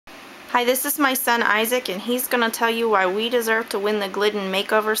Hi, this is my son Isaac, and he's going to tell you why we deserve to win the Glidden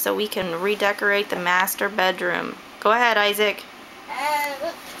Makeover so we can redecorate the master bedroom. Go ahead, Isaac.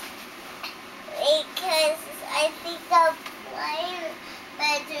 Because I think a play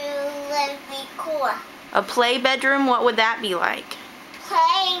bedroom would be cool. A play bedroom? What would that be like?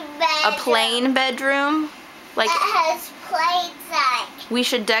 Play bedroom. A plain bedroom? Like it has planes like. We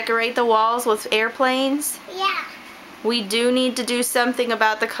should decorate the walls with airplanes? Yeah. We do need to do something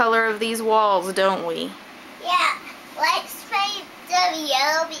about the color of these walls, don't we? Yeah. Let's paint them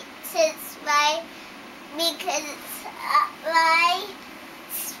yellow because my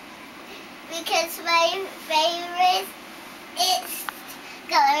favorite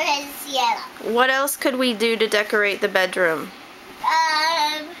color is yellow. What else could we do to decorate the bedroom?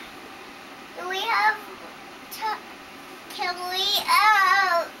 Do we have? Can we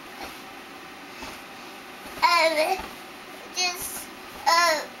just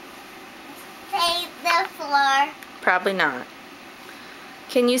paint the floor? Probably not.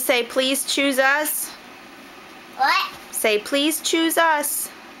 Can you say please choose us? What? Say please choose us.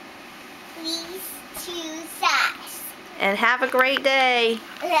 Please choose us. And have a great day.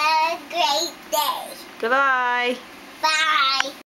 Have a great day. Goodbye. Bye.